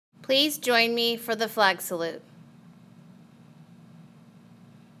Please join me for the flag salute.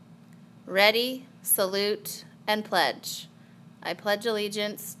 Ready, salute, and pledge. I pledge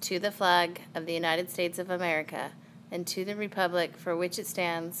allegiance to the flag of the United States of America and to the republic for which it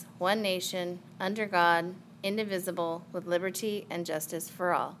stands, one nation, under God, indivisible, with liberty and justice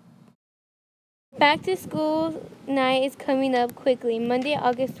for all. Back to school night is coming up quickly, Monday,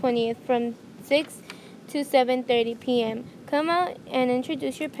 August 20th from 6 to 7:30 p.m. Come out and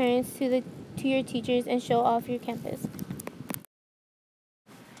introduce your parents to your teachers and show off your campus.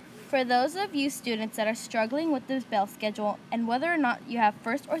 For those of you students that are struggling with the bell schedule and whether or not you have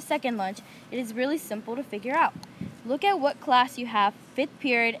first or second lunch, it is really simple to figure out. Look at what class you have, fifth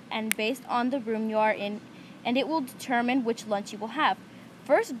period, and based on the room you are in, and it will determine which lunch you will have.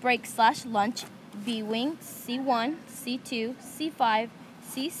 First break / lunch, B-Wing, C1, C2, C5,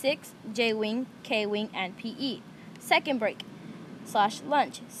 C6, J-Wing, K-Wing, and PE. Second break /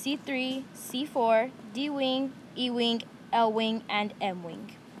 lunch, C3, C4, D-Wing, E-Wing, L-Wing, and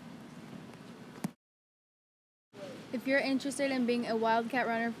M-Wing. If you're interested in being a Wildcat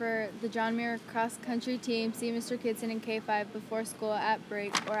runner for the John Muir cross country team, see Mr. Kidson in K5 before school, at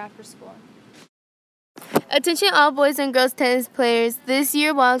break, or after school. Attention all boys and girls tennis players. This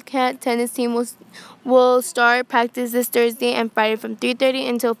year Wildcat tennis team will start practice this Thursday and Friday from 3:30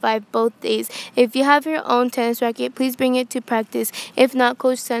 until 5 both days. If you have your own tennis racket, please bring it to practice. If not,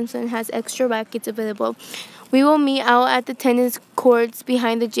 Coach Sampson has extra rackets available. We will meet out at the tennis courts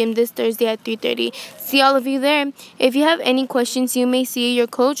behind the gym this Thursday at 3:30. See all of you there. If you have any questions, you may see your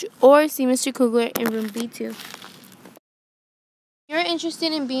coach or see Mr. Kugler in room B2. If you're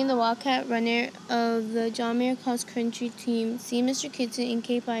interested in being the Wildcat runner of the John Muir cross country team, see Mr. Kidson in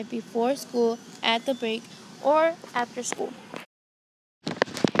K5 before school, at the break, or after school.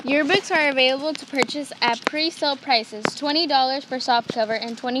 Yearbooks are available to purchase at pre-sale prices, $20 for softcover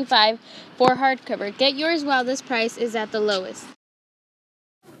and $25 for hardcover. Get yours while this price is at the lowest.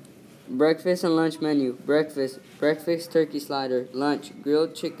 Breakfast and lunch menu. Breakfast turkey slider. Lunch,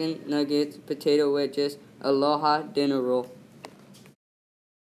 grilled chicken nuggets, potato wedges, aloha dinner roll.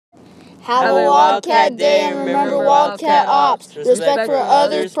 Have a Wildcat Day and remember Wildcat Ops. Respect for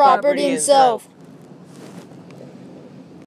others, property, and self.